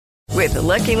With the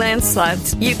Lucky Land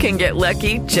Slots, you can get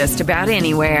lucky just about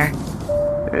anywhere.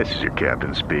 This is your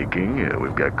captain speaking.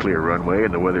 We've got clear runway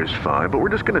and the weather's fine, but we're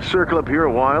just going to circle up here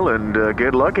a while and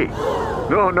get lucky.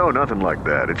 No, nothing like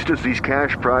that. It's just these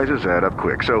cash prizes add up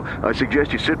quick. So I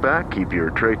suggest you sit back, keep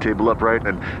your tray table upright,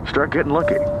 and start getting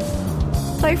lucky.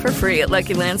 Play for free at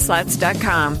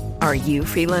LuckyLandSlots.com. Are you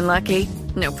feeling lucky?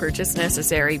 No purchase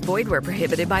necessary. Void where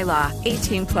prohibited by law.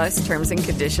 18 plus terms and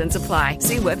conditions apply.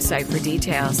 See website for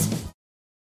details.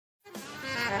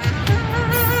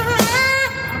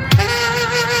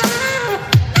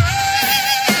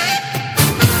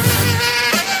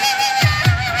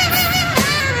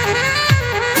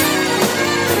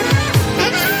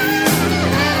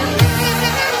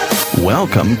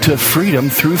 Welcome to Freedom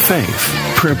Through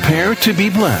Faith. Prepare to be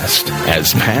blessed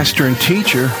as pastor and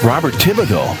teacher Robert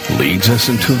Thibodeau leads us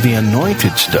into the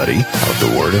anointed study of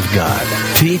the Word of God,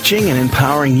 teaching and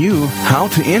empowering you how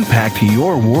to impact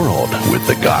your world with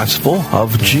the gospel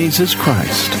of Jesus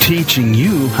Christ, teaching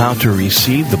you how to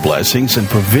receive the blessings and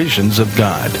provisions of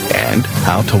God and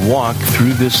how to walk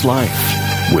through this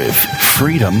life with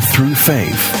freedom through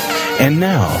faith. And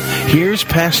now, here's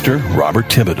Pastor Robert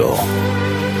Thibodeau.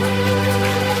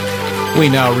 We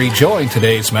now rejoin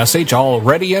today's message,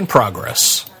 already in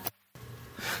progress.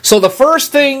 So the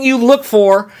first thing you look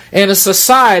for in a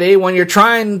society when you're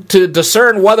trying to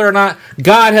discern whether or not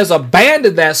God has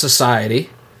abandoned that society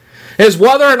is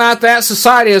whether or not that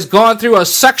society has gone through a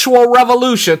sexual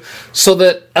revolution so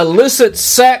that illicit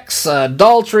sex,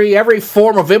 adultery, every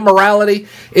form of immorality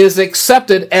is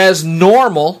accepted as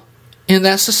normal in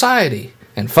that society.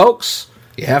 And folks,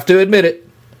 you have to admit it,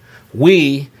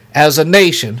 we as a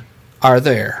nation are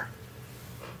there.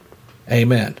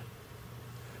 Amen.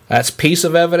 That's piece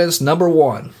of evidence number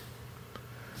one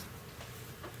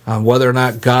on whether or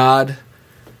not God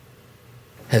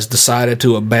has decided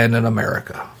to abandon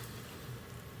America.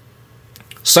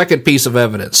 Second piece of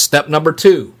evidence, step number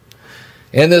 2.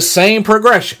 In this same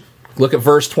progression, look at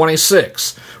verse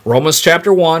 26. Romans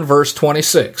chapter 1, verse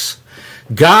 26.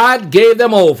 God gave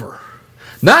them over,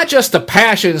 not just to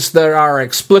passions that are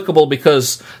explicable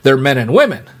because they're men and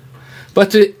women,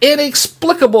 but to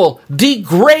inexplicable,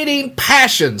 degrading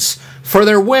passions for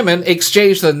their women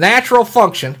exchange the natural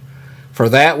function for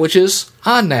that which is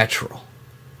unnatural.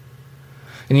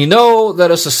 And you know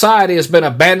that a society has been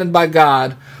abandoned by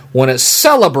God when it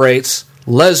celebrates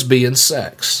lesbian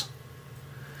sex.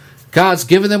 God's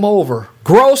given them over.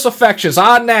 Gross affections,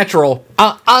 unnatural,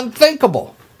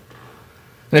 unthinkable.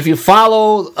 And if you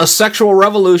follow a sexual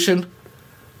revolution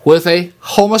with a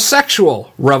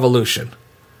homosexual revolution,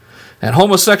 and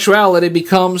homosexuality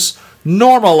becomes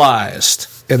normalized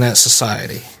in that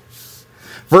society.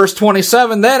 Verse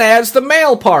 27 then adds the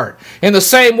male part. In the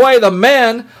same way, the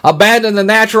men abandoned the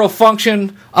natural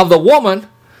function of the woman,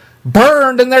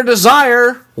 burned in their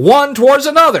desire one towards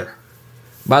another.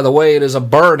 By the way, it is a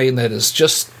burning that is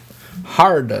just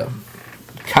hard to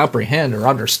comprehend or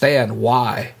understand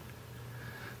why.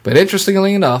 But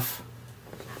interestingly enough,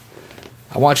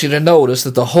 I want you to notice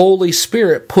that the Holy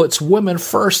Spirit puts women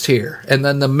first here and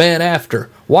then the men after.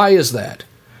 Why is that?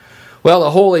 Well,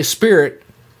 the Holy Spirit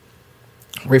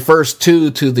refers to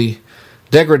the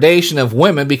degradation of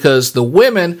women because the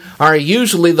women are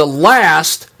usually the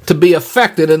last to be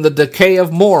affected in the decay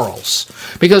of morals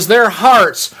because their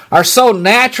hearts are so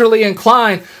naturally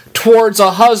inclined towards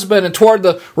a husband and toward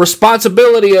the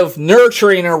responsibility of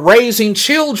nurturing and raising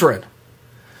children.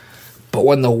 But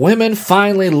when the women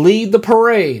finally lead the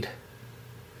parade,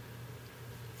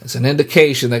 it's an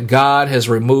indication that God has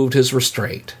removed his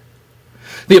restraint.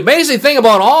 The amazing thing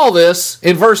about all this,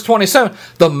 in verse 27,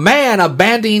 the man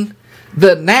abandoning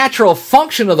the natural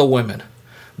function of the women,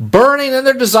 burning in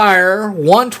their desire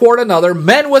one toward another,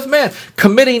 men with men,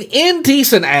 committing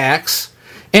indecent acts,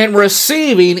 and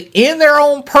receiving in their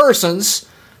own persons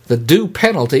the due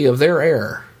penalty of their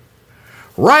error.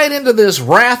 Right into this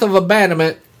wrath of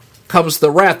abandonment comes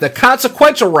the wrath, the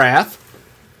consequential wrath,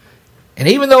 and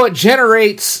even though it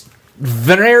generates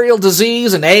venereal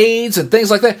disease and AIDS and things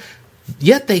like that,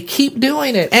 yet they keep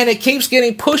doing it, and it keeps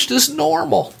getting pushed as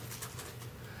normal.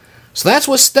 So that's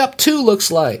what step 2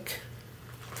 looks like.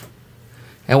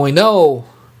 And we know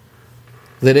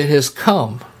that it has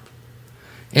come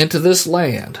into this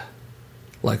land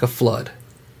like a flood.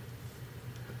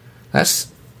 That's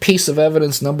piece of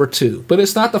evidence number 2. But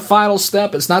it's not the final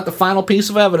step. It's not the final piece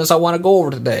of evidence I want to go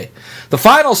over today. The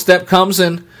final step comes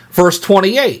in verse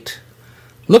 28.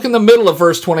 Look in the middle of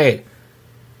verse 28.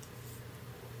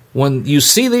 When you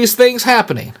see these things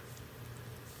happening,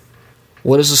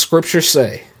 what does the scripture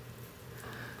say?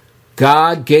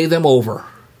 God gave them over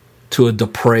to a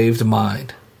depraved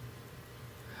mind.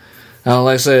 Now,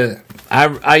 like I said,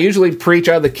 I usually preach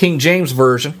out of the King James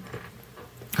Version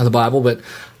of the Bible, but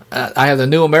I have the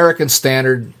New American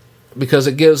Standard because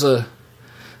it gives a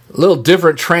little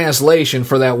different translation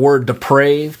for that word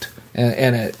depraved,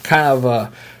 and it kind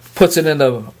of puts it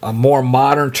into a more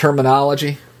modern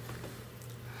terminology.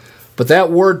 But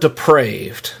that word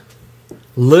depraved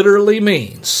literally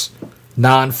means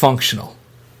non-functional.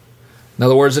 In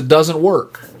other words, it doesn't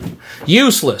work.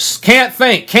 Useless, can't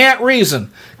think, can't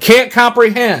reason, can't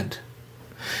comprehend.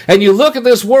 And you look at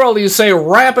this world and you say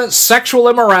rampant sexual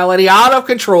immorality, out of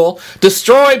control,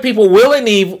 destroy people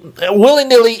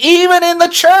willy-nilly, even in the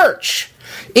church,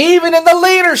 even in the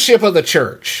leadership of the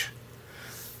church.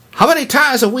 How many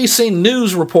times have we seen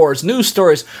news reports, news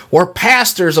stories, where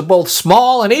pastors of both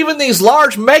small and even these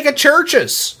large mega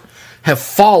churches have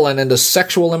fallen into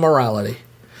sexual immorality?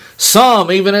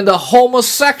 Some even into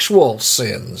homosexual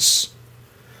sins.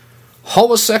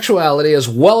 Homosexuality, as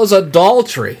well as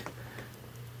adultery,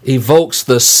 evokes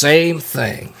the same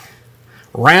thing.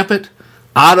 Rampant,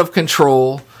 out of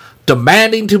control,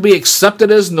 demanding to be accepted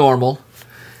as normal,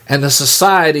 and the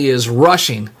society is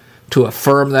rushing to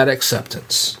affirm that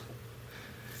acceptance.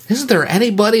 Isn't there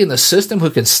anybody in the system who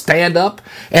can stand up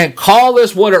and call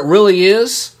this what it really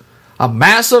is? A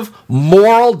massive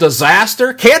moral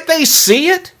disaster? Can't they see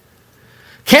it?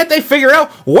 Can't they figure out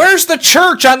where's the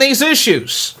church on these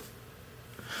issues?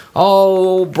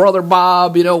 Oh, Brother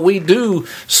Bob, we do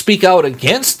speak out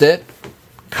against it.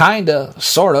 Kinda,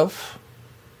 sort of.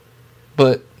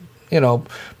 But,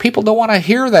 people don't want to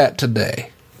hear that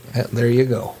today. There you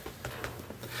go.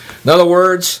 In other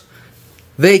words,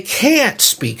 they can't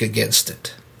speak against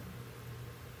it.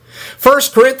 1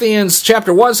 Corinthians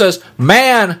chapter 1 says,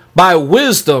 man by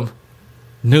wisdom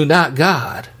knew not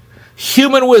God.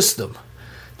 Human wisdom,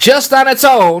 just on its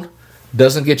own,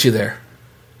 doesn't get you there.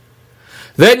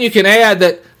 Then you can add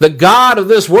that the God of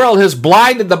this world has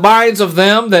blinded the minds of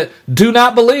them that do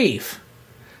not believe.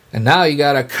 And now you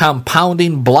got a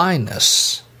compounding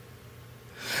blindness.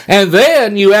 And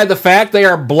then you add the fact they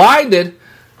are blinded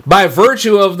by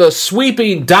virtue of the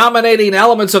sweeping, dominating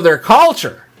elements of their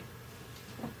culture.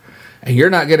 And you're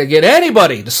not going to get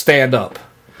anybody to stand up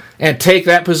and take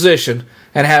that position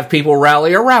and have people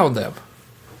rally around them.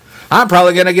 I'm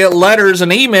probably going to get letters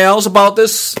and emails about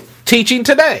this teaching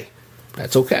today.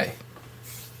 That's okay.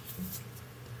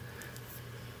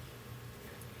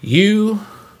 You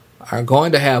are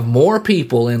going to have more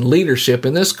people in leadership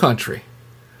in this country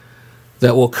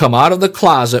that will come out of the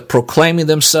closet proclaiming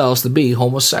themselves to be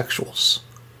homosexuals.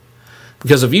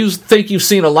 Because if you think you've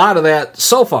seen a lot of that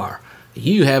so far,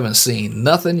 you haven't seen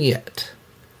nothing yet.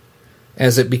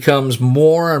 As it becomes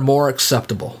more and more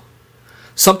acceptable.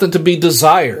 Something to be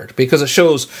desired because it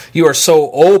shows you are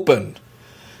so open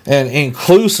and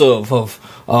inclusive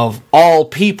of all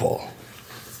people.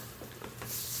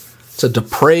 It's a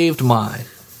depraved mind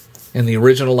in the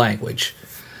original language.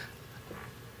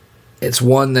 It's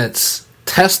one that's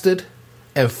tested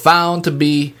and found to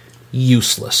be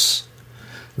useless,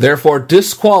 therefore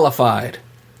disqualified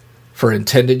for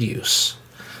intended use.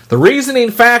 The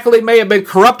reasoning faculty may have been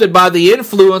corrupted by the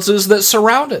influences that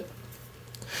surround it.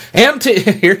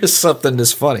 Here's something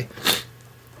that's funny.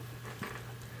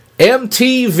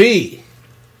 MTV,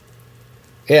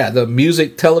 the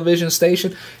music television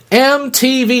station,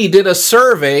 MTV did a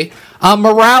survey on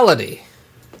morality.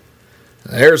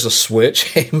 There's a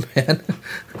switch, amen.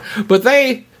 But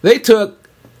they took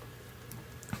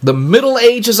the Middle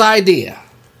Ages idea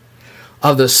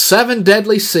of the 7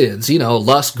 deadly sins,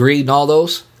 lust, greed, and all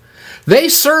those. They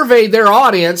surveyed their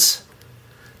audience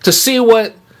to see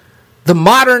what the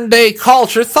modern day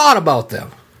culture thought about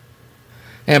them.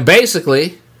 And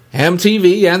basically,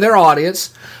 MTV and their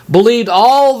audience believed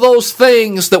all those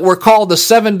things that were called the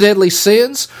 7 deadly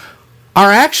sins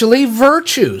are actually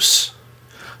virtues.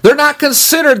 They're not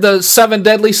considered the 7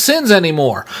 deadly sins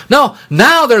anymore. No,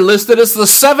 now they're listed as the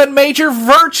 7 major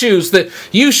virtues that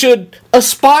you should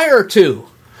aspire to.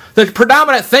 The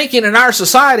predominant thinking in our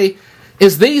society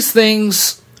is these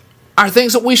things are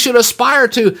things that we should aspire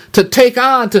to take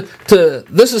on, to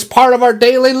this is part of our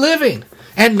daily living.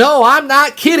 And no, I'm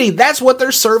not kidding. That's what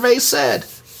their survey said.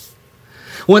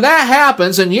 When that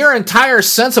happens and your entire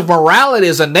sense of morality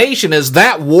as a nation is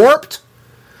that warped,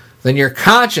 then your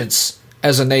conscience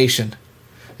as a nation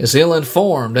is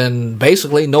ill-informed and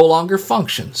basically no longer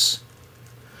functions.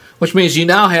 Which means you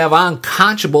now have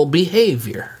unconscionable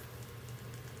behavior.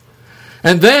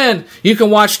 And then you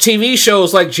can watch TV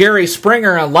shows like Jerry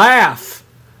Springer and laugh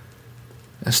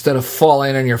instead of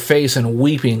falling on your face and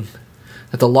weeping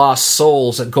at the lost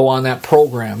souls that go on that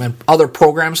program and other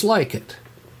programs like it.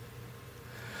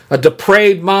 A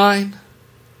depraved mind,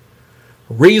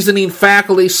 reasoning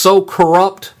faculty so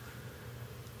corrupt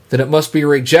that it must be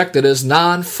rejected as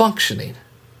non-functioning.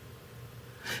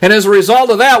 And as a result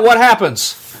of that, what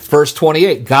happens? Verse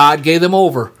 28, God gave them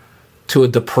over to a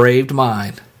depraved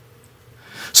mind.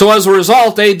 So as a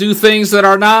result, they do things that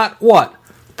are not what?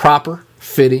 Proper,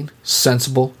 fitting,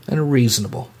 sensible, and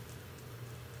reasonable.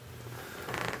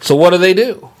 So what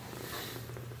do?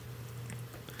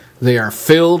 They are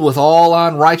filled with all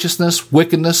unrighteousness,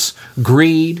 wickedness,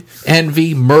 greed,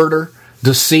 envy, murder,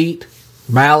 deceit,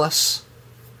 malice.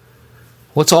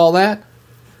 What's all that?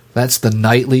 That's the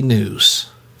nightly news.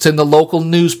 It's in the local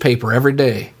newspaper every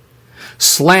day.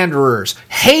 Slanderers,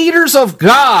 haters of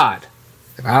God,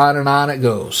 and on it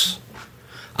goes.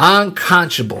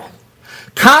 Unconscionable.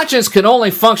 Conscience can only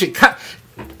function.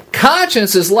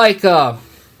 Conscience is like a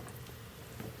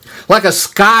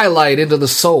skylight into the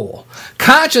soul.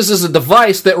 Conscience is a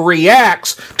device that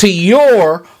reacts to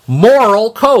your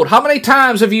moral code. How many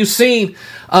times have you seen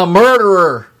a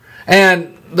murderer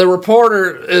and the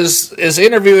reporter is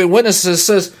interviewing witnesses and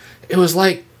says, it was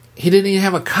like he didn't even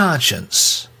have a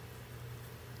conscience.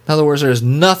 In other words, there's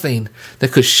nothing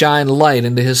that could shine light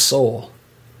into his soul.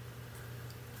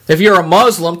 If you're a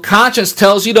Muslim, conscience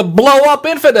tells you to blow up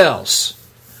infidels.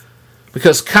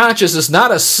 Because conscience is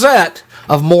not a set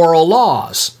of moral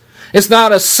laws. It's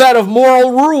not a set of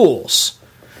moral rules.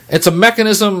 It's a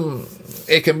mechanism,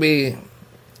 it can be,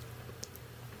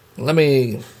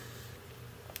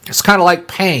 it's kind of like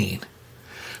pain.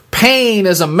 Pain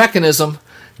is a mechanism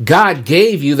God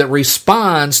gave you that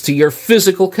responds to your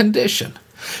physical condition.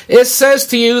 It says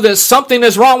to you that something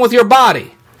is wrong with your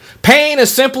body. Pain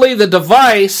is simply the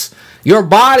device your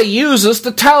body uses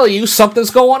to tell you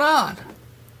something's going on.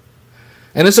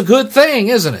 And it's a good thing,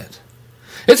 isn't it?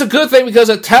 It's a good thing because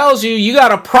it tells you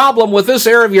got a problem with this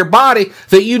area of your body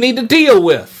that you need to deal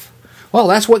with. Well,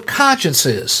 that's what conscience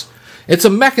is. It's a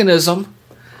mechanism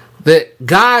that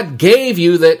God gave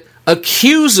you that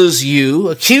accuses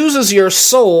your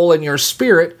soul and your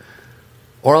spirit,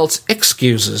 or else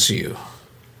excuses you.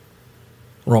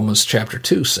 Romans chapter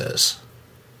 2 says.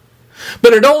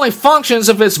 But it only functions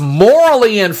if it's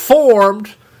morally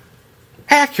informed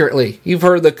accurately. You've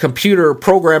heard the computer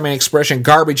programming expression,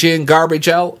 garbage in, garbage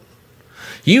out.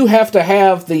 You have to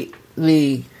have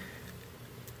the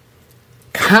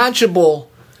conscionable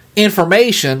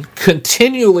information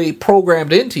continually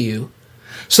programmed into you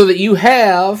so that you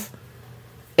have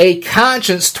a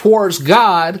conscience towards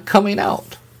God coming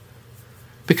out.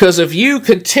 Because if you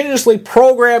continuously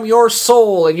program your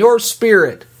soul and your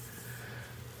spirit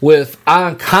with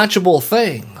unconscionable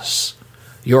things,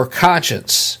 your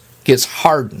conscience gets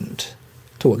hardened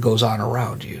to what goes on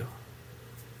around you.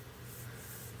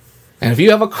 And if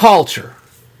you have a culture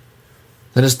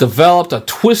that has developed a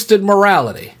twisted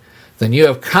morality, then you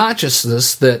have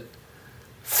consciousness that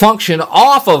function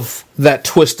off of that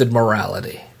twisted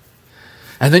morality.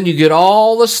 And then you get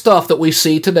all the stuff that we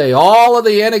see today, all of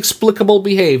the inexplicable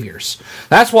behaviors.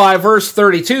 That's why verse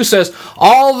 32 says,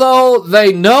 although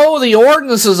they know the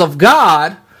ordinances of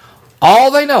God, all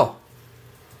they know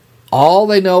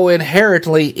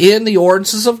inherently in the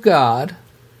ordinances of God,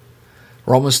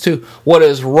 Romans 2, what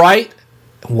is right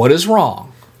and what is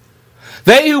wrong.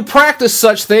 They who practice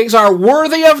such things are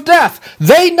worthy of death.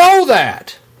 They know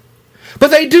that.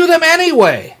 But they do them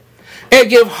anyway, and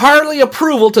give hearty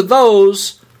approval to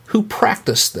those who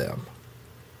practice them.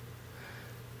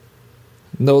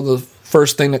 Know the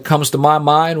first thing that comes to my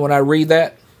mind when I read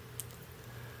that?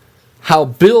 How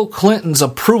Bill Clinton's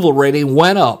approval rating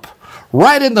went up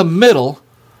right in the middle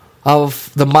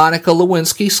of the Monica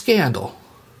Lewinsky scandal.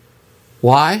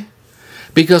 Why?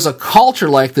 Because a culture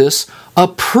like this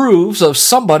approves of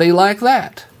somebody like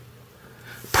that.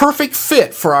 Perfect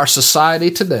fit for our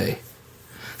society today.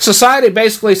 Society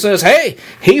basically says, hey,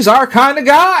 he's our kind of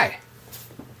guy.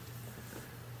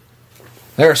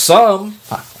 There are some,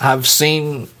 I've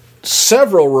seen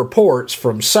several reports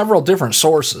from several different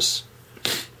sources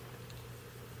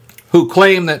who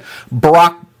claim that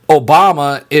Barack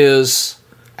Obama is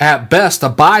at best a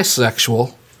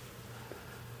bisexual,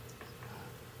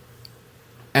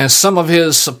 and some of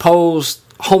his supposed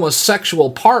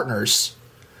homosexual partners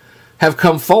have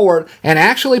come forward and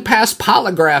actually passed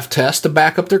polygraph tests to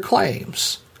back up their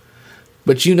claims.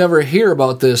 But you never hear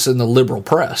about this in the liberal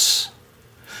press.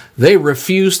 They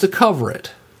refuse to cover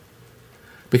it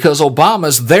because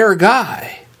Obama's their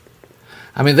guy.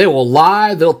 I mean, they will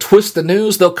lie, they'll twist the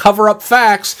news, they'll cover up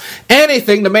facts,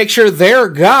 anything to make sure their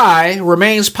guy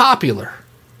remains popular.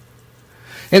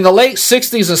 In the late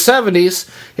 60s and 70s,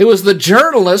 it was the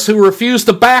journalists who refused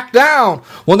to back down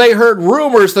when they heard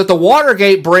rumors that the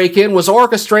Watergate break-in was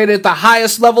orchestrated at the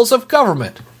highest levels of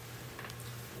government.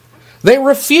 They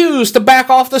refused to back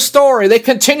off the story. They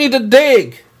continued to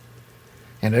dig.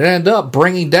 And it ended up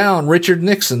bringing down Richard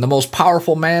Nixon, the most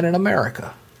powerful man in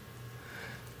America.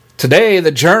 Today,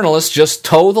 the journalists just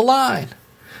toe the line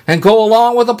and go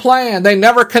along with the plan. They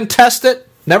never contest it,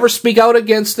 never speak out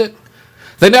against it.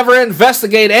 They never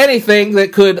investigate anything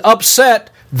that could upset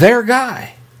their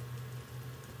guy.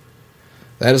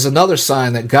 That is another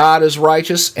sign that God is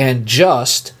righteous and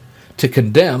just to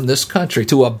condemn this country,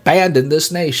 to abandon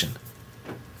this nation.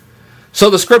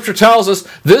 So the scripture tells us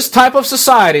this type of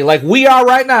society, like we are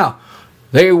right now,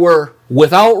 they were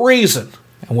without reason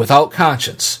and without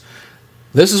conscience.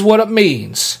 This is what it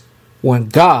means when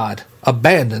God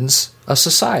abandons a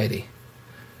society.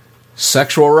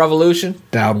 Sexual revolution,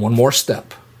 down one more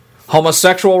step.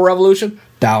 Homosexual revolution,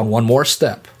 down one more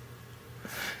step.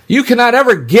 You cannot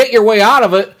ever get your way out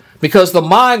of it because the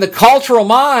mind, the cultural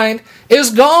mind, is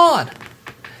gone.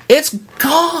 It's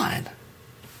gone.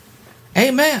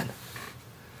 Amen.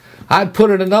 I'd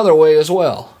put it another way as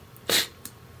well.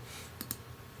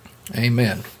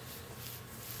 Amen.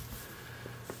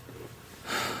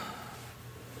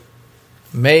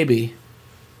 Maybe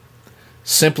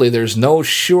simply there's no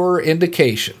sure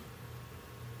indication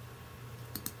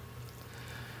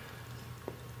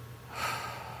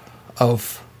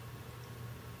of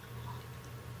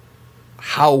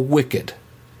how wicked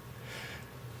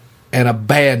and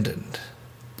abandoned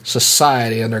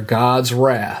society under God's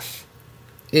wrath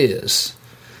is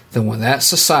than when that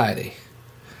society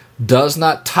does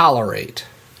not tolerate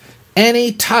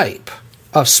any type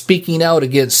of speaking out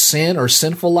against sin or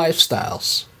sinful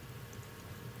lifestyles.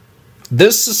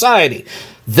 This society,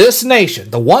 this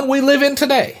nation, the one we live in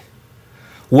today,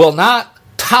 will not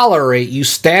tolerate you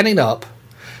standing up,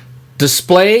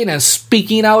 displaying and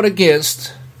speaking out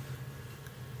against,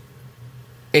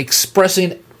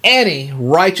 expressing any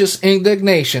righteous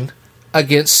indignation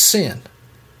against sin.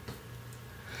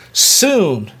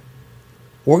 Soon,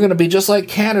 we're going to be just like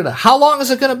Canada. How long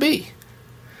is it going to be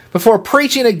before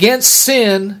preaching against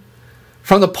sin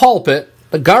from the pulpit,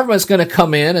 the government's going to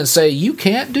come in and say, you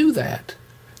can't do that?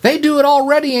 They do it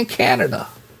already in Canada.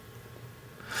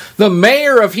 The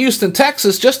mayor of Houston,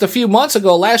 Texas, just a few months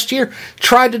ago, last year,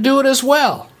 tried to do it as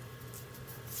well.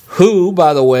 Who,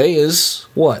 by the way, is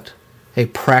what? A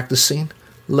practicing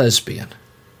lesbian.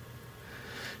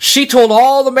 She told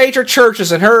all the major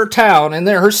churches in her town, in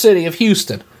her city of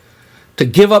Houston, to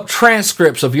give up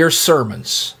transcripts of your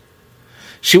sermons.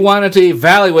 She wanted to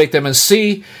evaluate them and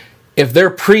see if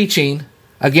they're preaching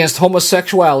against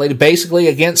homosexuality, basically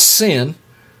against sin,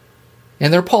 in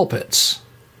their pulpits.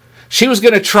 She was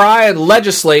going to try and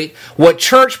legislate what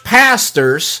church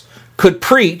pastors could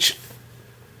preach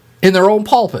in their own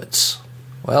pulpits.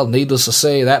 Well, needless to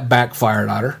say, that backfired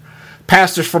on her.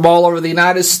 Pastors from all over the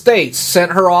United States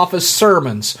sent her off as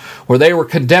sermons where they were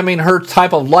condemning her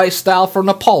type of lifestyle from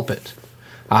the pulpit.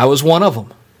 I was one of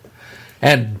them.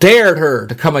 And dared her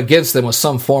to come against them with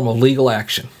some form of legal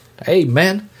action.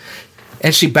 Amen.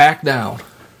 And she backed down.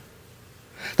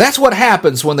 That's what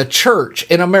happens when the church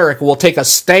in America will take a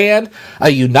stand, a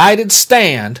united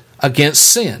stand against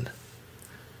sin.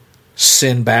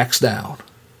 Sin backs down.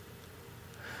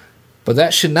 But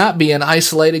that should not be an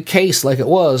isolated case like it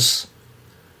was,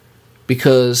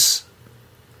 because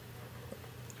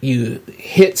you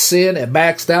hit sin, it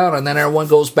backs down, and then everyone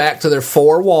goes back to their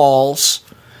four walls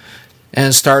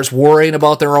and starts worrying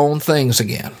about their own things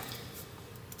again.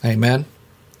 Amen.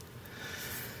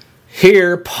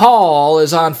 Here, Paul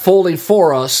is unfolding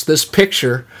for us this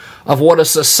picture of what a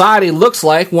society looks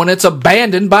like when it's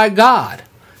abandoned by God.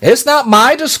 It's not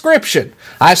my description.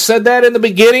 I said that in the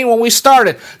beginning when we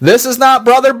started. This is not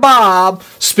Brother Bob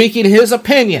speaking his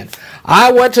opinion.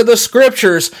 I went to the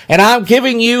scriptures and I'm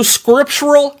giving you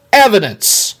scriptural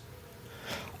evidence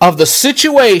of the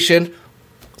situation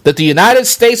that the United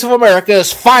States of America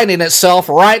is finding itself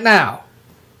right now.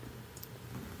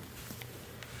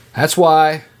 That's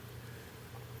why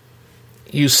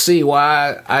you see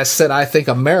why I said I think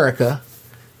America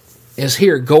is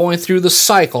here going through the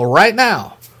cycle right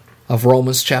now of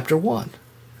Romans chapter 1.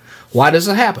 Why does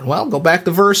it happen? Well, go back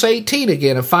to verse 18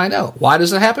 again and find out. Why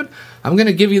does it happen? I'm going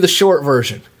to give you the short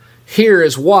version. Here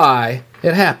is why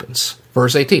it happens.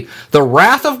 Verse 18. The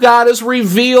wrath of God is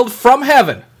revealed from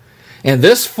heaven in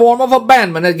this form of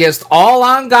abandonment against all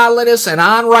ungodliness and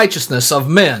unrighteousness of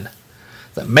men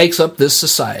that makes up this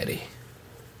society.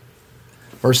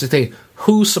 Verse 18.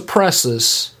 Who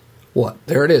suppresses what?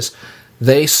 There it is.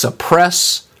 They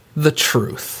suppress the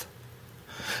truth.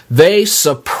 They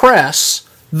suppress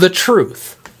the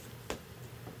truth.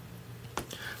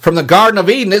 From the Garden of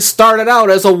Eden, it started out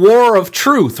as a war of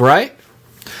truth, right?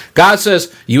 God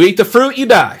says, you eat the fruit, you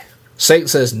die. Satan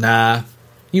says, nah,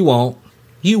 you won't.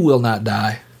 You will not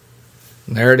die.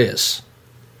 And there it is.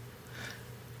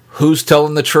 Who's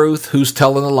telling the truth? Who's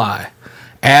telling the lie?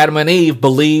 Adam and Eve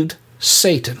believed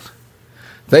Satan.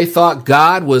 They thought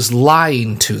God was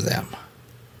lying to them.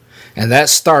 And that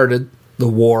started the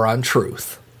war on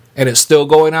truth. And it's still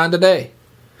going on today.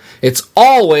 It's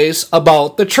always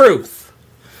about the truth.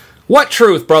 What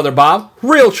truth, Brother Bob?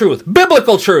 Real truth.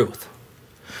 Biblical truth.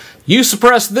 You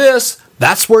suppress this,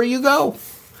 that's where you go.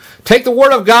 Take the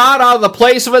Word of God out of the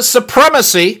place of its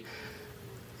supremacy,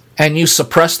 and you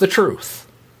suppress the truth.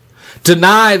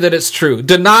 Deny that it's true.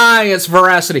 Deny its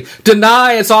veracity.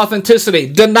 Deny its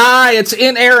authenticity. Deny its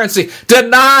inerrancy.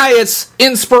 Deny its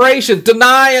inspiration.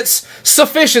 Deny its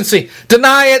sufficiency.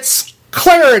 Deny its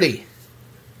clarity.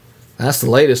 That's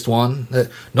the latest one. That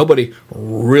nobody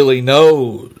really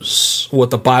knows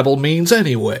what the Bible means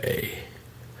anyway.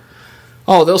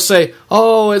 Oh, they'll say,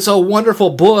 oh, it's a wonderful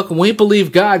book, and we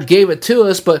believe God gave it to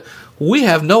us, but we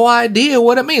have no idea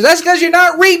what it means. That's because you're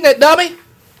not reading it, dummy.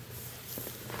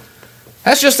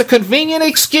 That's just a convenient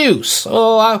excuse.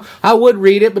 Oh, I would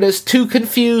read it, but it's too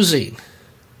confusing.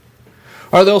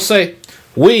 Or they'll say,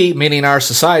 we, meaning our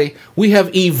society, we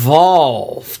have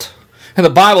evolved. And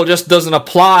the Bible just doesn't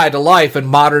apply to life in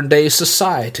modern day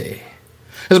society.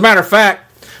 As a matter of fact,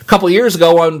 a couple years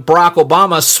ago when Barack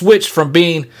Obama switched from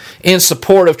being in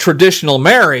support of traditional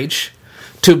marriage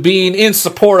to being in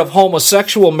support of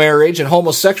homosexual marriage and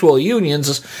homosexual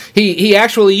unions, he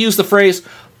actually used the phrase,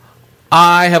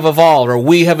 I have evolved, or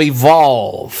we have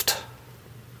evolved.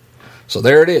 So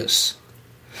there it is.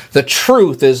 The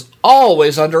truth is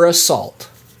always under assault.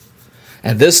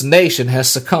 And this nation has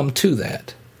succumbed to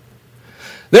that.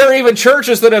 There are even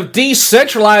churches that have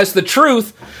decentralized the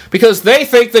truth because they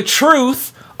think the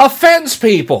truth offends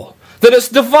people, that it's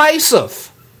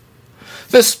divisive.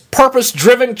 This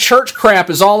purpose-driven church crap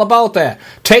is all about that.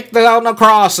 Take down the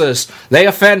crosses. They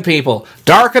offend people.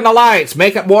 Darken the lights.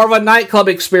 Make it more of a nightclub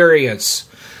experience.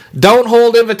 Don't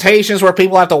hold invitations where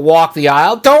people have to walk the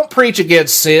aisle. Don't preach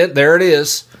against sin. There it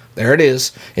is. There it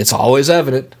is. It's always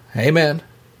evident. Amen.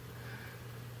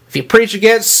 If you preach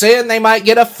against sin, they might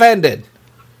get offended.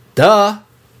 Duh.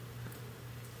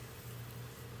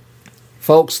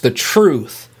 Folks, the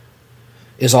truth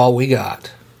is all we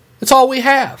got. It's all we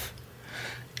have.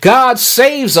 God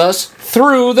saves us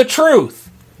through the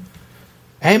truth.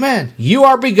 Amen. You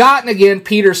are begotten again,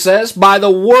 Peter says, by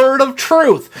the word of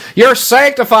truth. You're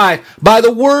sanctified by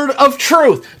the word of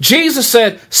truth. Jesus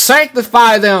said,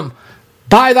 sanctify them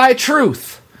by thy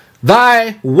truth.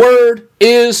 Thy word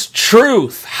is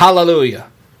truth. Hallelujah.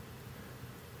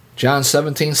 John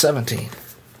 17:17.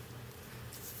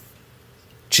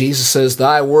 Jesus says,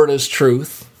 thy word is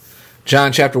truth.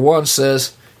 John chapter 1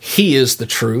 says, he is the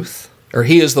truth. Or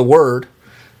he is the Word.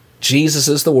 Jesus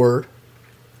is the Word.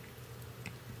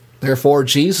 Therefore,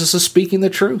 Jesus is speaking the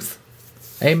truth.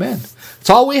 Amen. It's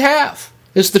all we have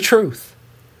is the truth.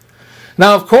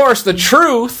 Now, of course, the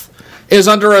truth is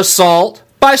under assault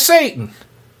by Satan.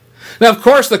 Now, of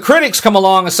course, the critics come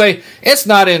along and say, it's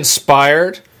not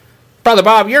inspired. Brother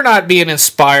Bob, you're not being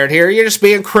inspired here. You're just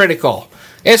being critical.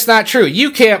 It's not true.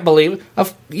 You can't believe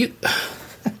it.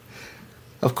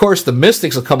 Of course, the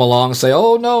mystics will come along and say,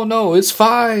 oh, no, it's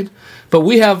fine. But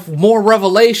we have more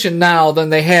revelation now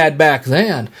than they had back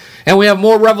then. And we have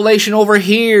more revelation over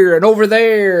here and over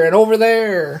there and over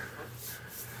there.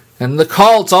 And the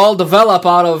cults all develop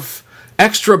out of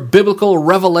extra biblical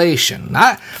revelation.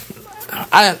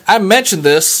 I mentioned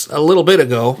this a little bit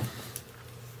ago.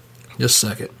 Just a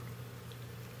second.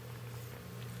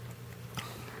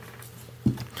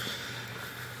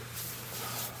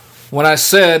 When I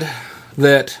said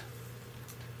that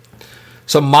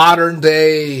some modern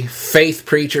day faith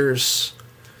preachers,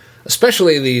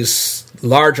 especially these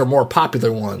larger, more popular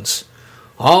ones,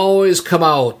 always come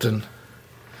out and,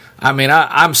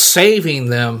 I'm saving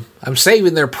them. I'm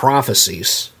saving their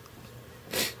prophecies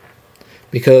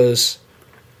because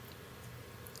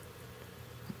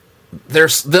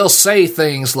they'll say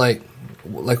things like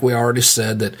we already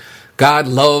said, that God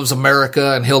loves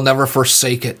America and he'll never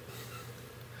forsake it.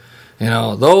 You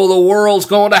know, though the world's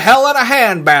going to hell in a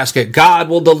handbasket, God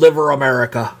will deliver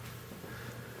America.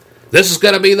 This is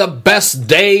going to be the best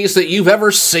days that you've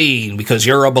ever seen because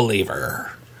you're a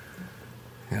believer.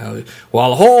 You know,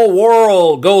 while the whole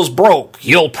world goes broke,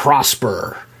 you'll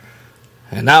prosper.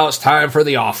 And now it's time for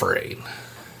the offering.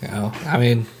 You know,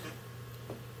 anyway,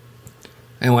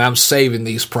 I'm saving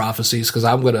these prophecies because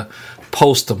I'm going to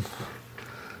post them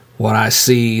when I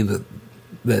see that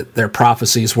their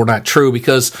prophecies were not true,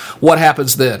 because what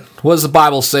happens then? What does the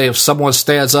Bible say if someone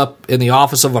stands up in the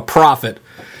office of a prophet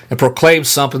and proclaim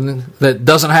something that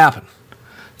doesn't happen,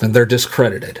 then they're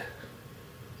discredited.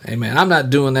 Amen. I'm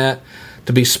not doing that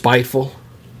to be spiteful.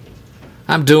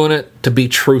 I'm doing it to be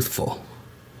truthful.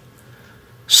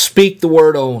 Speak the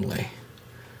word only.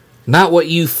 Not what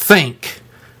you think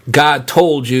God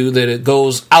told you that it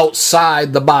goes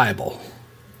outside the Bible.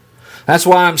 That's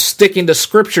why I'm sticking to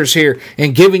scriptures here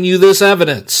and giving you this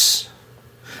evidence.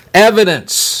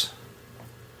 Evidence.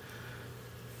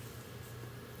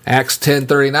 Acts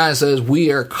 10:39 says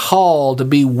we are called to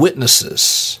be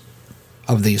witnesses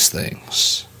of these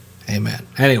things. Amen.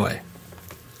 Anyway.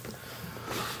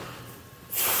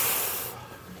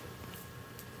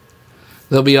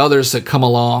 There'll be others that come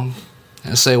along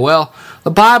and say, well,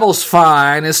 the Bible's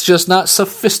fine, it's just not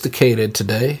sophisticated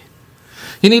today.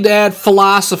 You need to add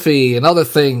philosophy and other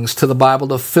things to the Bible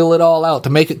to fill it all out, to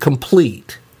make it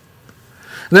complete.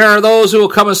 And there are those who will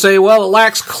come and say, well, it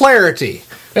lacks clarity.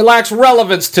 It lacks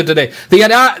relevance to today. The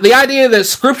idea that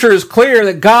Scripture is clear,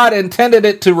 that God intended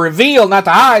it to reveal, not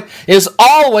to hide, is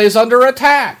always under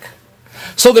attack.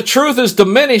 So the truth is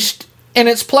diminished in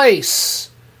its place.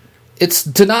 It's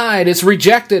denied. It's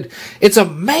rejected. It's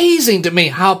amazing to me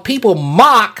how people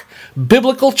mock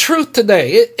biblical truth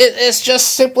today. It's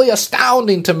just simply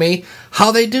astounding to me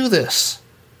how they do this.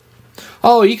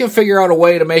 Oh, you can figure out a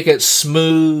way to make it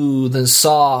smooth and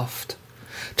soft.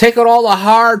 Take out all the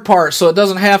hard parts so it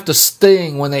doesn't have to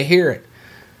sting when they hear it.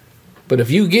 But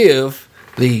if you give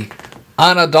the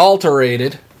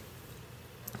unadulterated,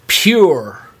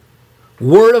 pure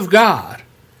Word of God,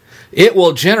 it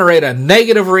will generate a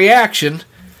negative reaction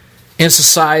in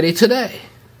society today.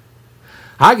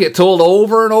 I get told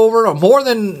over and over, more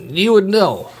than you would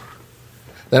know,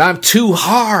 that I'm too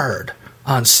hard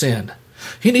on sin.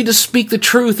 You need to speak the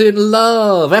truth in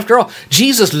love. After all,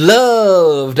 Jesus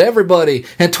loved everybody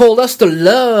and told us to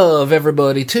love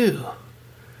everybody too.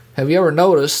 Have you ever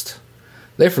noticed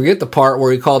they forget the part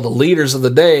where he called the leaders of the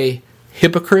day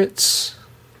hypocrites?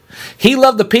 He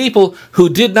loved the people who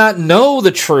did not know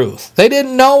the truth. They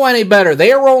didn't know any better.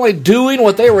 They were only doing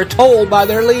what they were told by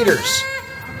their leaders.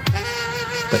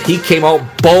 But he came out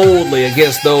boldly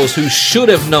against those who should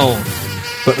have known,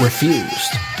 but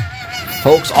refused.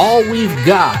 Folks, all we've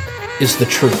got is the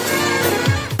truth.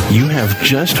 You have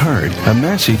just heard a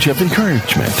message of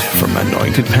encouragement from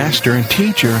anointed pastor and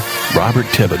teacher Robert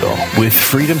Thibodeau with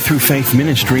Freedom Through Faith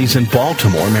Ministries in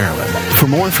Baltimore, Maryland. For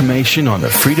more information on the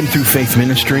Freedom Through Faith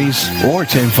Ministries or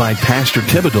to invite Pastor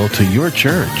Thibodeau to your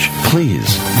church,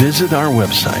 please visit our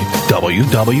website,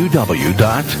 www.ftfm.org.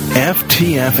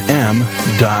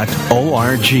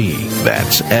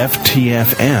 That's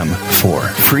FTFM for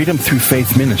Freedom Through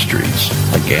Faith Ministries.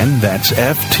 Again, that's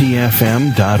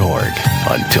FTFM.org.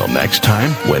 Until next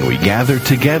time, when we gather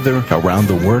together around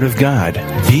the Word of God,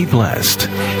 be blessed.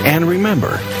 And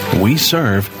remember, we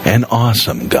serve an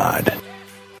awesome God.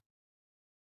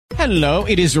 Hello,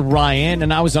 it is Ryan,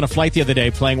 and I was on a flight the other day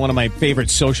playing one of my favorite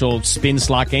social spin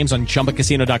slot games on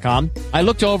ChumbaCasino.com. I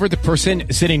looked over at the person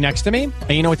sitting next to me,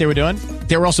 and you know what they were doing?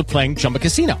 They were also playing Chumba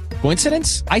Casino.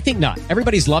 Coincidence? I think not.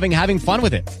 Everybody's loving having fun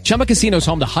with it. Chumba Casino is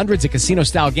home to hundreds of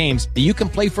casino-style games that you can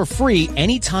play for free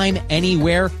anytime,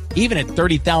 anywhere, even at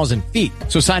 30,000 feet.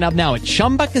 So sign up now at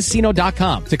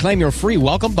ChumbaCasino.com to claim your free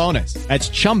welcome bonus. That's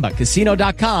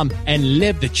ChumbaCasino.com and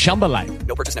live the Chumba life.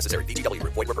 No purchase necessary. VGW.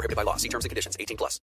 Void where prohibited by law. See terms and conditions. 18+.